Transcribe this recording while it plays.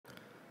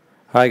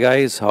Hi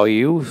guys, how are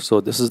you?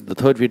 So this is the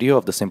third video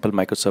of the simple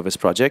microservice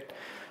project,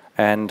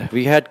 and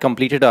we had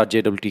completed our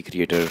JWT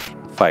creator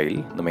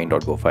file, the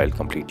main.go file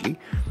completely.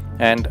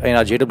 And in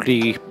our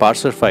JWT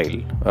parser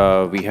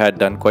file, we had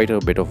done quite a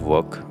bit of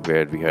work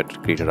where we had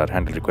created our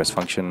handle request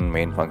function,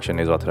 main function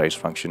is authorized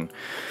function.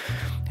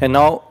 And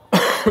now,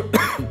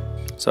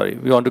 sorry,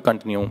 we want to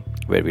continue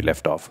where we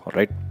left off, all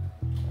right?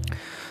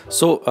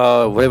 So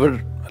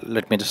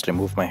let me just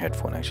remove my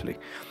headphone actually.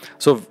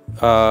 So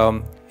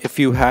if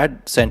you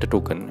had sent a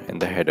token in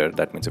the header,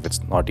 that means if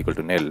it's not equal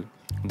to nil,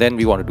 then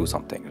we want to do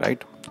something,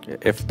 right?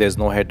 If there's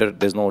no header,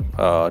 there's no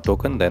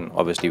token, then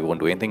obviously we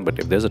won't do anything. But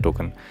if there's a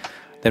token,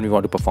 then we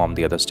want to perform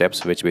the other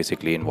steps, which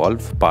basically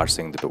involve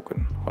parsing the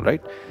token, all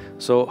right?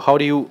 So how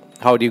do you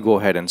go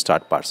ahead and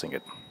start parsing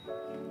it?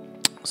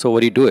 So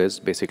what you do is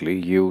basically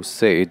you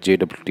say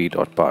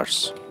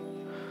jwt.parse,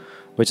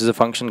 which is a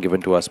function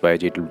given to us by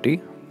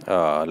JWT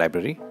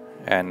library,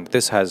 and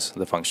this has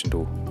the function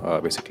to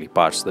basically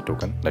parse the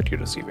token that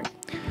you're receiving.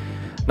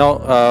 Now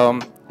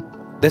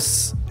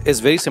this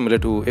is very similar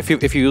to if you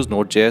use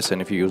Node.js and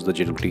if you use the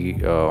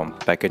JWT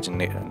package in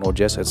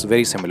Node.js, it's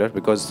very similar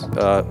because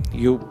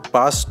you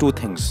pass two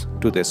things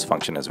to this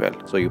function as well.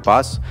 So you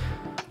pass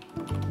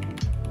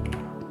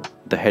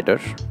the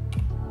header,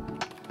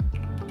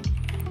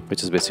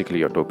 which is basically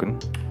your token,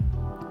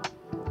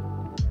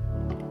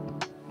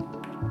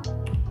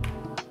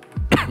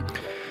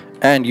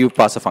 and you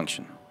pass a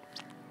function.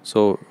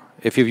 So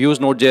if you've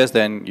used Node.js,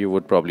 then you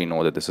would probably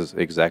know that this is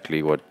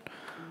exactly what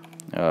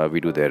we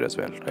do there as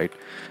well, right?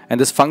 And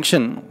this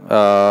function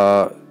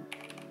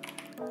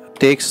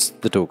takes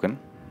the token,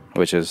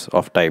 which is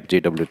of type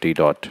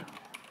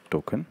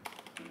jwt.token,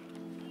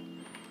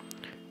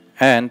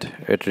 and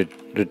it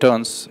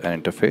returns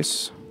an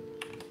interface,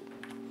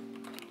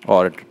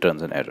 or it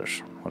returns an error,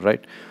 all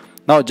right?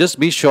 Now just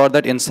be sure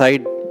that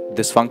inside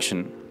this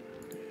function,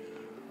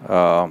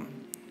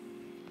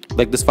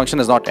 like this function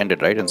is not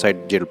ended, right,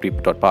 inside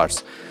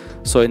jwt.parse.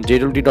 So in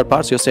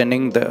jwt.parse, you're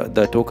sending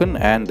the token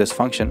and this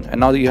function, and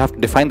now you have to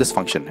define this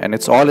function, and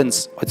it's all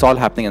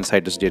happening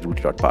inside this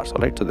jwt.parse, all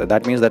right? So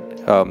that means that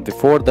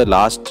before the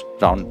last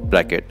round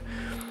bracket,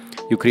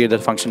 you create the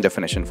function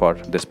definition for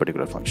this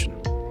particular function,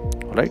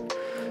 all right?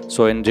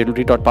 So in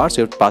jwt.parse,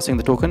 you're passing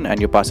the token and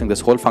you're passing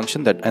this whole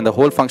function, and the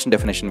whole function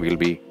definition we'll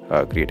be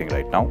creating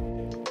right now.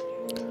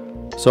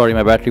 Sorry,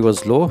 my battery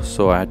was low,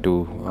 so I had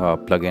to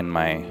plug in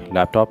my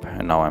laptop,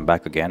 and now I'm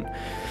back again.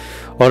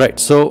 All right,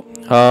 so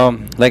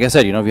like I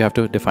said, we have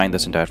to define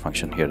this entire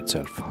function here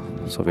itself.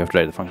 So we have to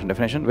write the function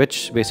definition,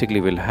 which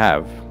basically will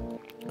have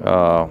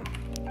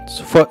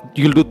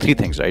you'll do three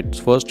things, right?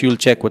 First, you'll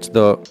check what's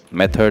the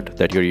method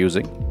that you're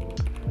using.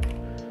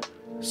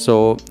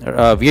 So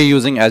we are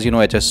using, as you know,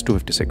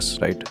 HS256,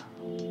 right?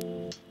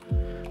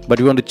 But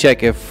we want to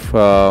check if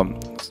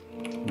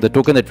the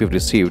token that we've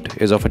received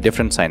is of a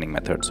different signing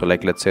method. So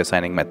like, let's say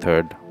signing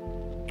method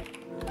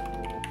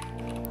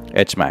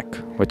hmac,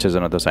 which is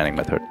another signing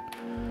method,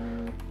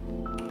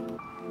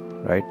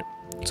 right?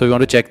 So we want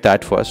to check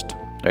that first,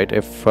 right?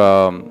 If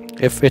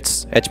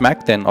it's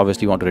hmac, then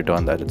obviously you want to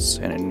return that it's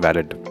an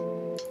invalid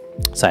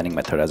signing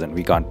method, as in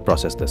we can't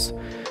process this.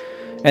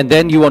 And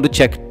then you want to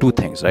check two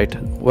things, right?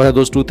 What are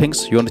those two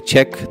things? You want to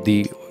check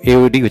the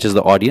AOD, which is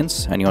the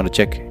audience, and you want to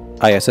check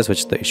ISS, which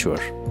is the issuer.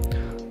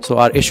 So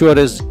our issuer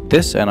is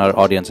this and our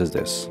audience is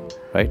this,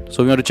 right?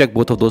 So we want to check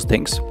both of those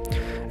things.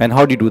 And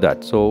how do you do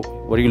that? So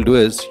what you'll do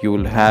is you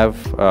will have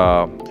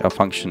a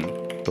function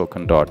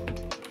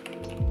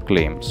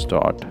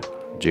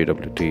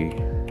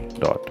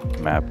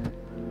token.jwt.map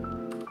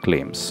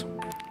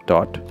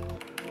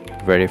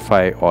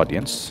claims.verify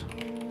audience.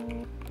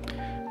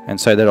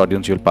 Inside that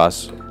audience, you'll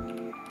pass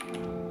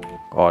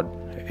AUD, all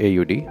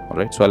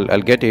right? So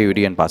I'll get AUD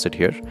and pass it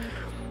here.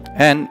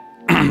 And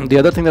the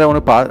other thing that I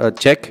want to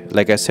check,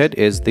 like I said,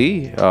 is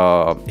the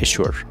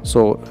issuer.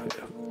 So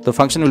the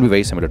function will be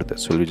very similar to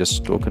this. So we'll be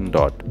just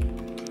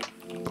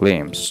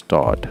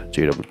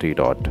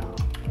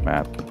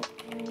token.claims.jwt.map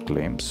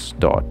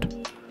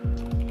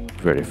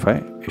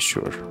claims.verify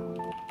issuer.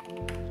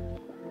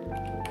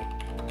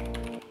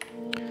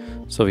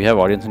 So we have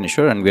audience and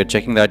issuer, and we are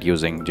checking that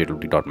using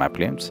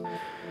jwt.mapClaims.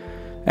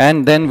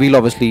 And then we'll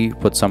obviously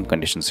put some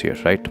conditions here,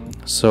 right?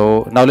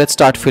 So now let's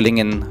start filling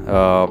in.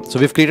 So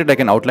we've created like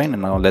an outline,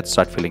 and now let's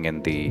start filling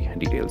in the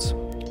details.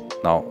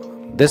 Now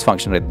this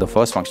function, right, the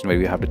first function where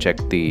we have to check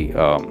the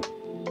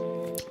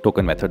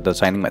token method, the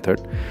signing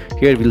method,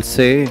 here we'll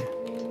say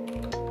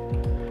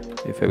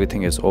if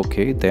everything is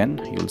okay,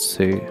 then you'll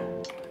say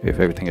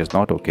if everything is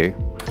not okay,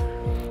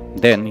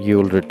 then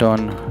you'll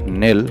return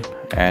nil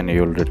and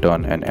you'll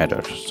return an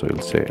error. So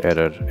you'll say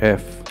error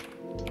f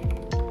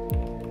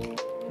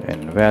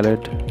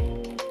invalid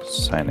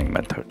signing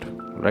method,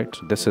 right?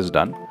 So this is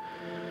done,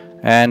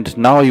 and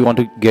now you want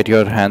to get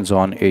your hands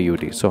on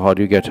AUD. So how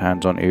do you get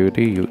hands on AUD?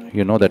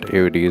 You know that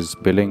AUD is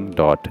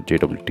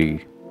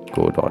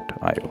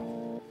billing.jwtgo.io,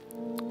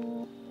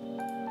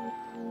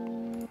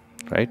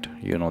 right?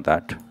 You know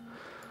that.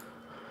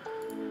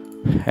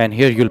 And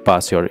here you'll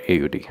pass your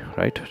AUD,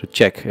 right, to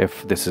check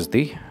if this is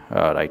the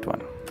right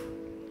one.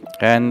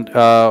 And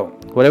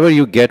whatever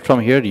you get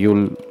from here,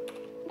 you'll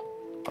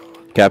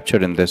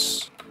capture in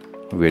this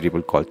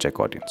variable called check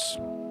audience.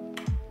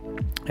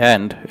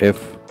 And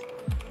if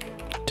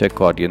check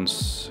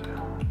audience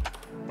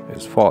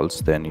is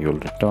false, then you'll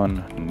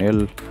return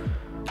nil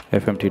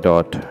fmt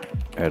dot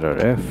error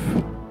f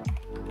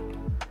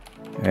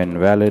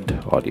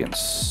invalid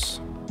audience.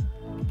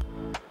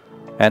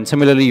 And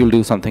similarly, you'll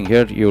do something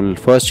here. You'll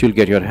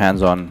get your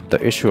hands on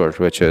the issuer,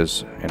 which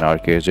is in our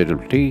case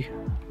JWT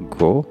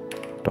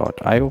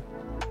go.io,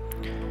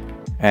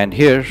 and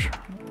here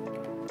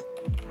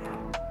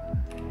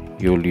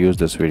you'll use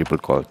this variable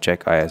called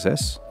check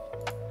ISS.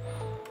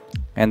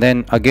 And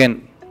then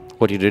again,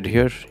 what you did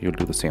here, you'll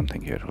do the same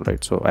thing here. All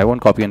right, so I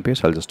won't copy and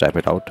paste, I'll just type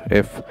it out.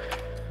 If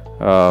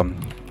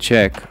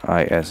check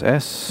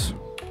ISS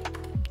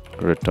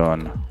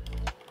return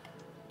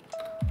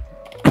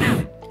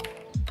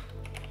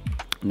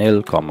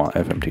nil comma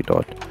fmt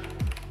dot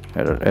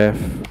error f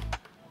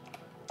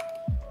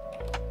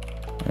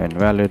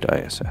invalid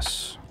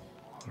ISS.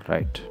 All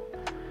right,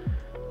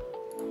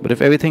 but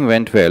if everything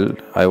went well,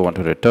 I want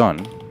to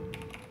return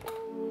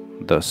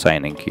the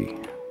signing key.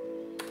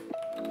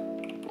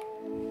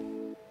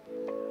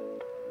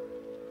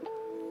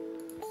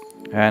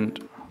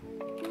 And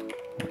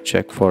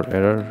check for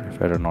error.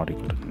 If error not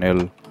equal to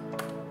nil,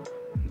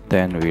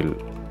 then we'll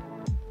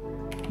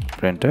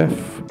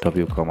printf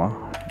w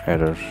comma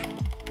error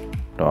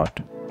dot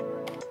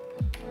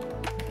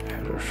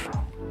error.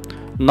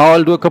 Now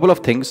I'll do a couple of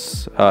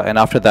things, and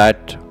after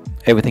that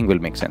everything will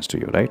make sense to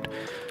you, right?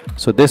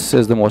 So this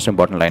is the most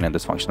important line in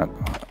this function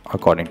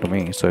according to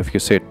me. So if you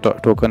say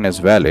token is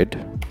valid,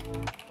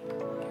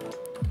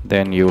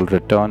 then you will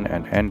return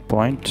an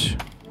endpoint.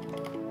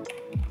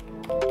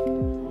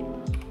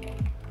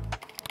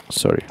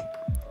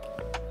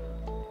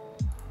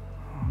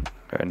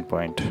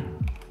 Endpoint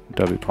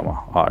w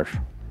comma r.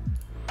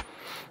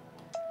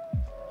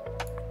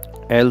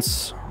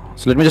 Else,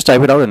 so let me just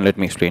type it out and let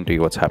me explain to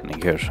you what's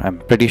happening here. I'm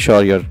pretty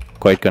sure you're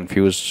quite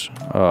confused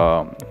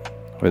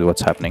with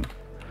what's happening.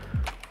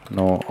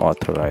 No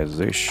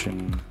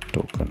authorization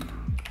token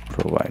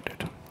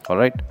provided. All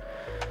right.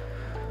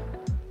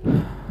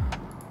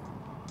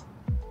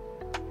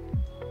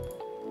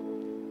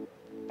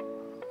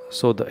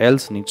 So the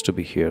else needs to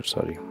be here,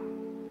 sorry.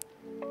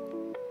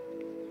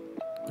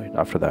 Right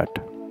after that.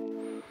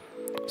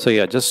 So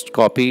yeah, just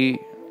copy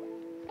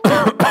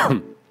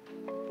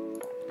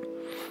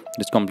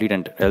this complete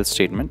and else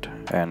statement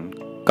and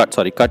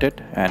cut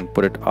it and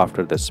put it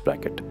after this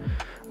bracket.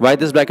 Why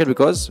this bracket?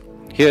 Because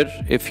here,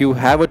 if you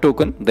have a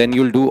token, then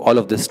you'll do all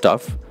of this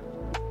stuff.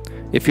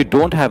 If you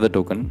don't have the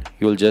token,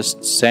 you'll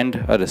just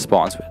send a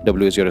response.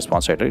 W is your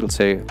response header. You'll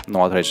say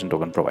no authorization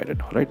token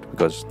provided, all right?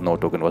 Because no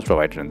token was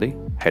provided in the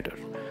header,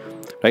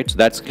 right? So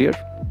that's clear.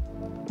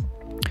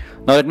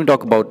 Now let me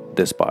talk about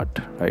this part,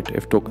 right?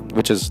 If token,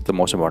 which is the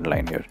most important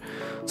line here.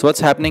 So what's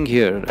happening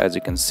here, as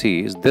you can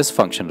see, is this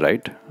function,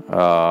 right?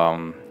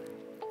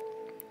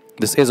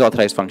 This is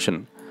authorized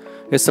function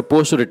is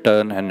supposed to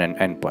return an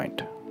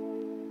endpoint.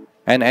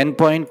 An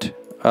endpoint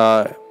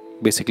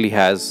basically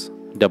has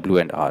W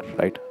and R,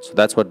 right? So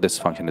that's what this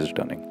function is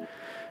returning.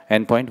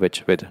 Endpoint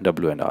which with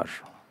W and R.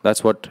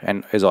 That's what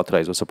is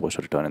authorized was supposed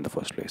to return in the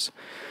first place.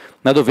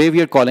 Now the way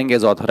we are calling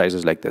is authorized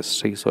is like this.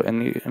 See, so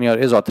in your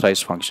is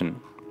authorized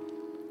function,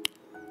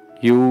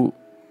 you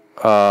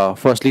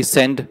firstly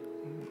send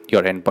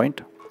your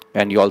endpoint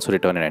and you also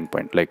return an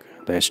endpoint like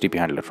the HTTP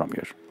handler from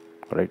here.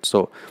 All right.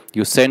 So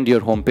you send your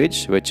home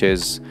page, which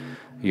is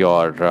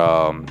your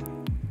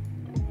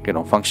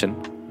function.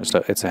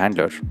 It's a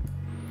handler.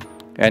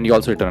 And you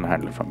also return a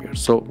handler from here.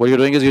 So what you're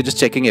doing is you're just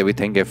checking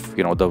everything if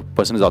the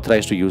person is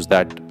authorized to use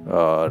that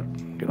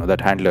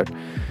that handler,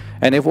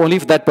 and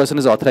if that person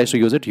is authorized to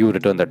use it, you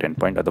return that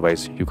endpoint.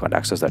 Otherwise, you can't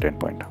access that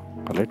endpoint.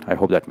 All right. I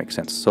hope that makes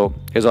sense. So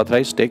is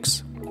authorized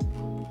takes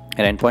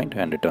an endpoint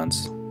and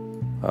returns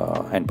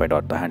endpoint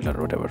or the handler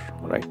or whatever.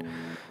 All right.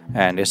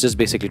 And it's just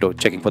basically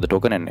checking for the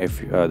token, and if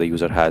the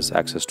user has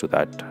access to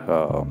that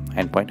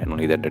endpoint, and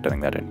only then returning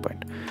that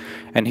endpoint.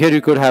 And here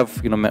you could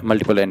have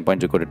multiple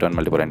endpoints. You could return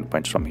multiple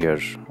endpoints from here.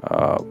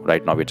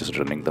 Right now we're just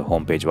running the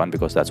home page one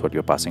because that's what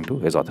you're passing to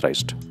is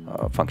authorized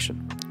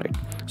function, right?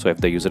 So if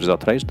the user is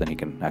authorized, then he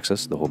can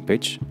access the home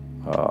page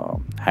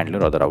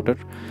handler or the router,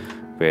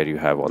 where you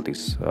have all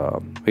these where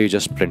you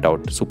just print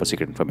out super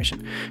secret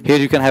information. Here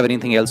you can have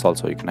anything else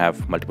also. You can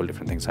have multiple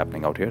different things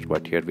happening out here,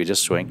 but here we're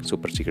just showing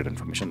super secret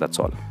information. That's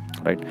all,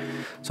 right?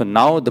 So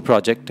now the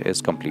project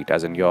is complete,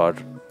 as in your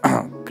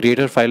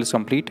creator file is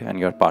complete and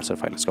your parser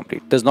file is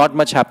complete. There's not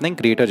much happening.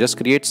 Creator just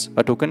creates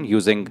a token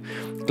using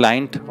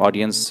client,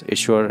 audience,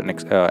 issuer,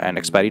 and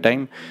expiry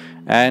time,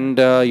 and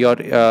your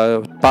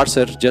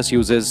parser just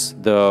uses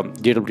the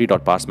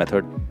jwt.parse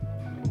method,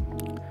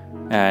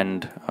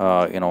 and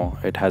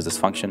it has this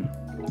function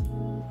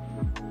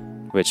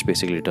which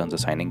basically returns a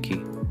signing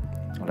key,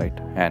 right?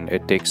 And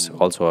it takes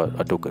also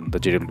a token. The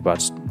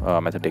jwt.parse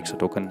method takes a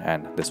token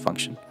and this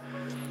function,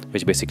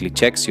 which basically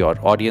checks your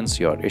audience,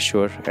 your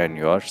issuer, and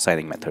your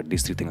signing method.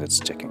 These three things it's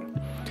checking.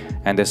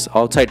 And this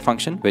outside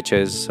function, which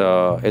is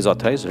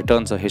authorized,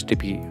 returns a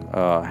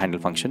HTTP handle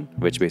function,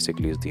 which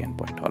basically is the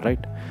endpoint. All right.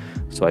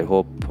 So I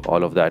hope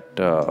all of that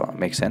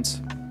makes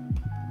sense.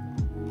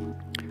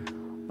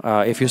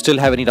 If you still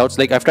have any doubts,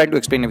 like I've tried to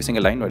explain every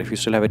single line, but if you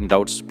still have any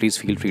doubts, please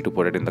feel free to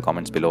put it in the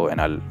comments below,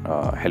 and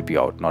I'll help you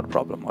out. Not a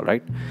problem. All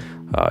right.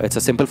 It's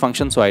a simple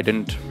function, so I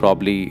didn't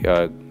probably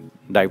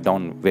dive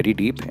down very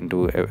deep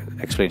into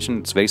explanation.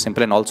 It's very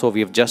simple, and also we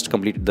have just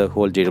completed the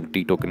whole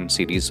JWT token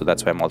series, so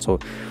that's why I'm also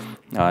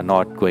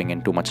not going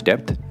in too much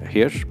depth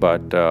here.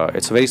 But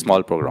it's a very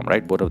small program,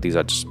 right? Both of these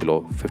are just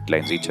below 50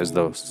 lines each, as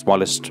the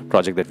smallest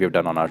project that we have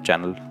done on our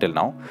channel till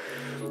now.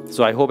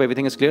 So I hope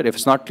everything is clear. If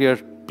it's not clear,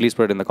 please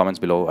put it in the comments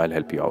below. I'll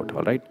help you out.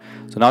 All right.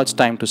 So now it's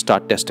time to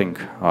start testing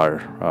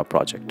our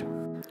project.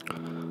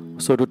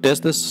 So to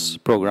test this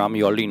program,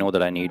 you already know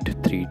that I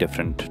need 3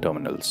 different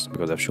terminals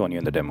because I've shown you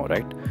in the demo,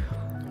 right?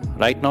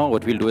 Right now,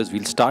 what we'll do is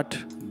we'll start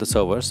the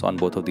servers on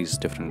both of these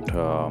different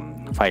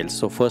files.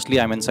 So firstly,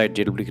 I'm inside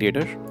JWT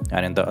Creator,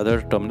 and in the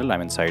other terminal,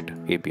 I'm inside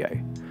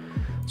API.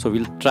 So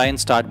we'll try and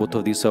start both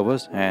of these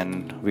servers,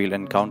 and we'll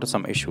encounter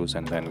some issues,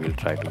 and then we'll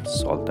try to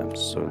solve them.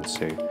 So we'll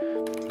say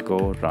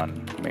go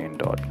run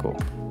main.go.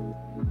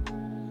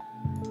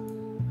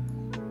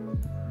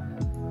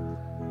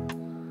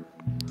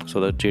 So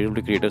the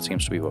JWT Creator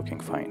seems to be working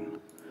fine.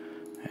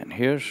 And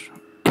here,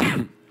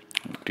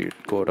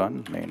 go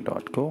run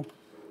main.go.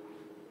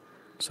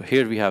 So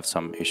here we have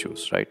some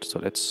issues, right? So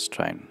let's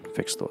try and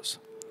fix those.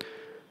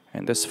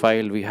 In this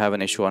file, we have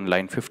an issue on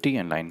line 50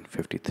 and line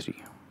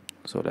 53.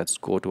 So let's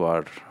go to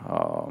our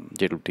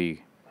the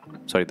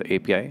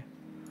API,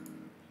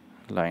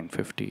 line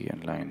 50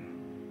 and line.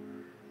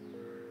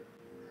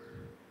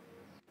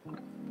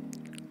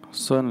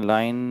 So in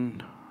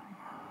line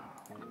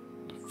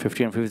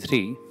 50 and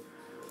 53,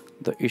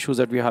 the issues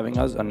that we're having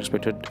are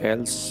unexpected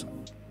else,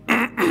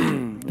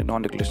 the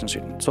non-declaration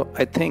statement. So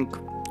I think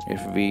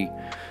if we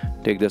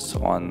take this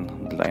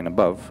on the line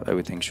above,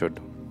 everything should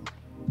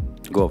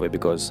go away,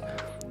 because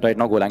right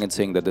now Golang is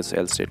saying that this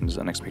else statement is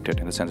unexpected,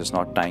 in the sense it's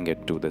not tying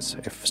it to this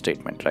if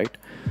statement, right?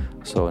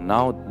 So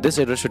now this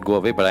error should go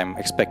away, but I'm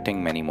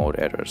expecting many more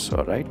errors.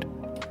 All right.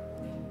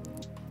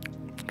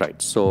 Right.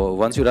 So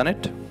once you run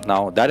it,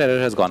 now that error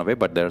has gone away,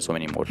 but there are so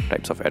many more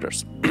types of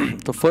errors.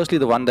 So firstly,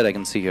 the one that I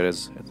can see here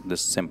is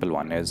this simple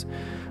one, is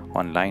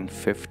on line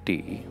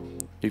 50,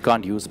 you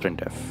can't use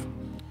printf.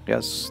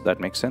 Yes, that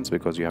makes sense,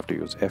 because you have to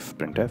use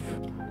fprintf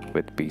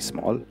with p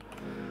small.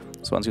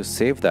 So once you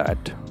save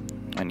that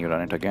and you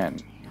run it again,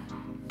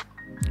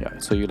 yeah,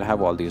 so you'll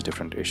have all these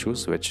different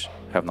issues which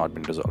have not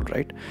been resolved,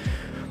 right?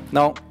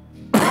 Now,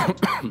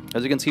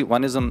 as you can see,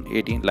 one is on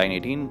line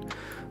 18,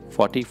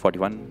 40,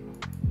 41,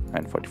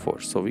 and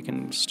 44. So we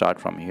can start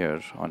from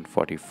here. On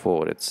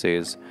 44, it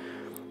says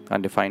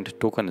undefined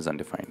token is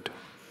undefined.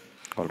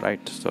 All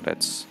right, so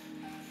let's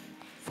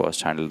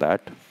first handle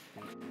that.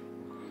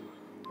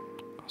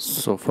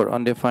 So for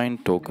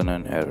undefined token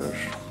and error,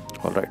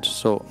 all right,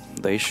 so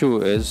the issue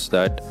is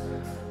that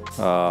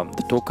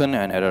the token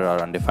and error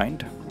are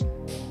undefined.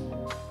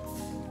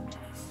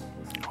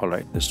 All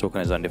right, this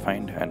token is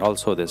undefined, and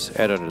also this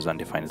error is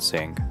undefined. It's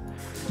saying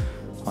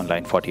on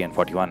line 40 and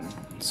 41.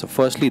 So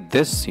firstly,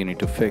 this you need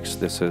to fix.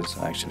 This is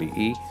actually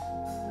E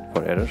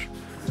for error.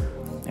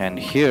 And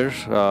here,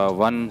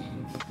 one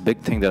big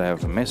thing that I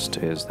have missed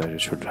is that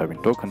it should have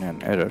been token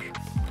and error,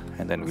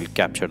 and then we'll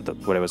capture the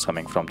whatever's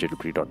coming from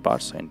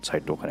jwt.parse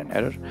inside token and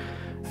error,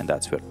 and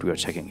that's what we are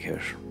checking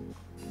here.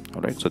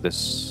 All right, so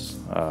this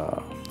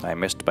I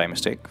missed by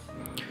mistake.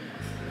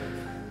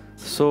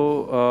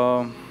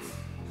 So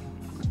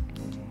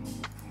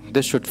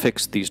this should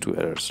fix these 2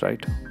 errors,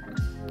 right?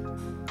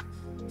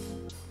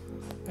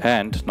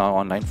 And now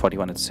on line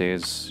 41, it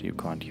says you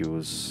can't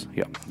use,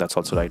 yeah, that's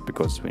also right,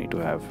 because we need to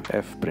have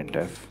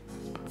fprintf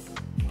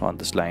on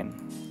this line.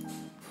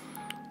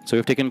 So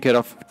we've taken care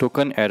of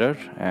token, error,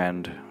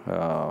 and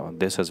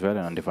this as well,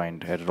 and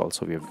undefined error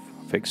also we have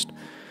fixed.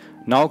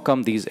 Now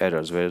come these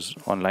errors, whereas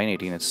on line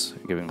 18 it's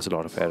giving us a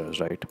lot of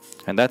errors, right?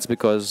 And that's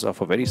because of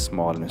a very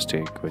small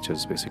mistake, which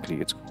is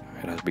basically it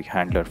has to be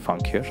handler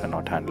func here and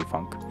not handle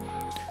func.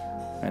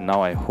 And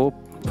now I hope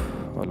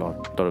a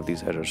lot of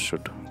these errors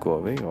should go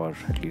away, or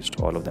at least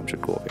all of them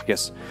should go away.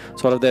 Yes,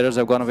 so all of the errors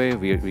have gone away.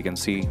 We can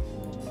see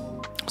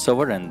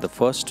server, and the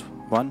first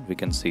one we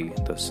can see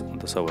the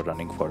server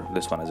running for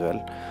this one as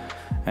well.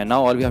 And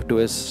now all we have to do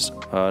is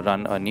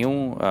run a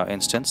new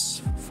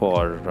instance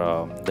for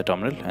the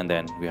terminal, and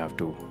then we have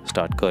to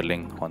start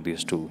curling on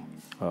these 2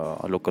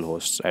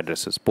 localhost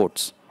addresses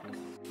ports.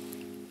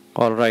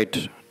 All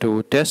right,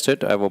 to test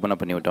it, I've opened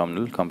up a new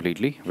terminal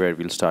completely where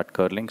we'll start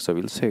curling. So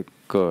we'll say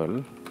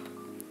curl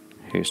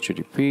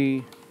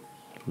http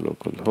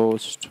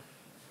localhost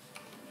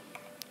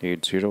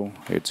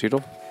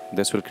 8080.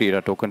 This will create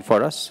a token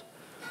for us.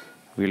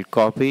 We'll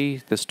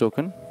copy this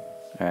token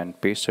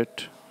and paste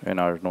it in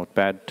our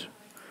notepad,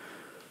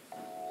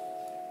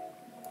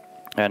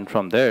 and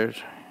from there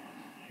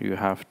you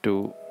have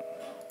to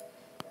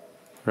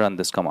run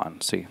this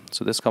command. See,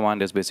 so this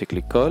command is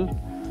basically curl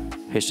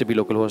http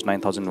localhost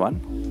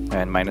 9001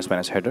 and minus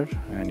minus header,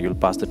 and you'll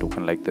pass the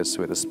token like this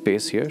with a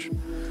space here.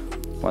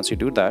 Once you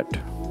do that,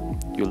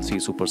 you'll see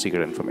super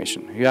secret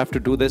information. You have to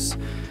do this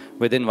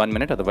within 1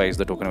 minute, otherwise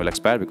the token will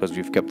expire, because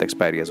we've kept the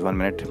expiry as 1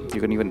 minute.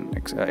 You can even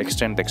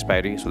extend the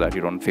expiry so that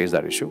you don't face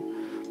that issue.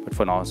 But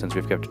for now, since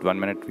we've kept it 1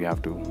 minute, we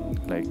have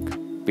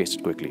to paste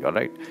it quickly. All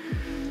right.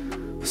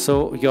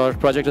 So your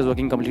project is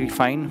working completely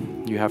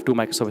fine. You have two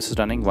microservices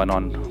running, one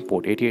on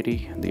port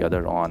 8080, the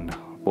other on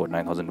port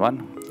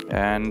 9001.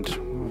 And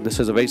this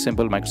is a very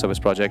simple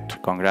microservice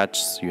project.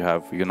 Congrats,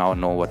 you now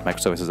know what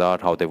microservices are,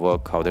 how they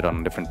work, how they run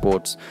on different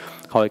ports,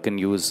 how I can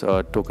use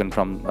a token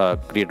from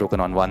create a token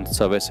on one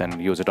service and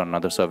use it on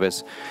another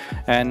service.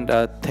 And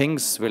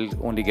things will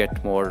only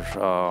get more,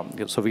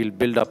 so we'll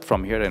build up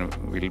from here and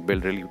we'll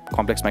build really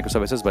complex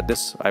microservices. But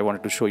this, I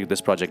wanted to show you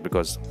this project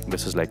because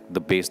this is like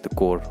the base, the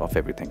core of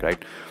everything,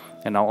 right?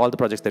 And now all the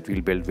projects that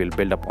we'll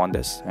build up on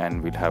this,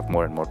 and we'll have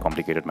more and more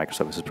complicated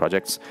microservices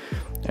projects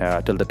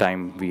till the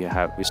time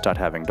we start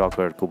having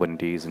Docker,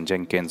 Kubernetes, and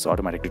Jenkins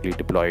automatically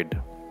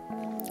deployed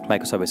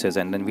microservices,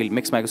 and then we'll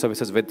mix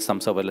microservices with some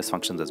serverless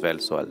functions as well.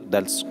 So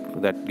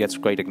that gets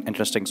quite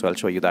interesting. So I'll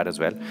show you that as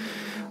well.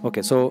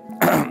 Okay, so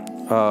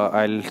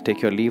I'll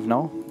take your leave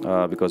now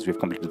because we've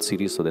completed the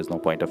series, so there's no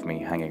point of me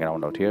hanging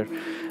around out here.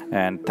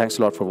 And thanks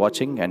a lot for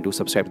watching, and do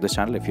subscribe to this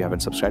channel if you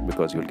haven't subscribed,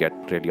 because you'll get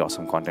really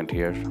awesome content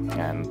here.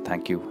 And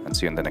thank you, and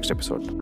see you in the next episode.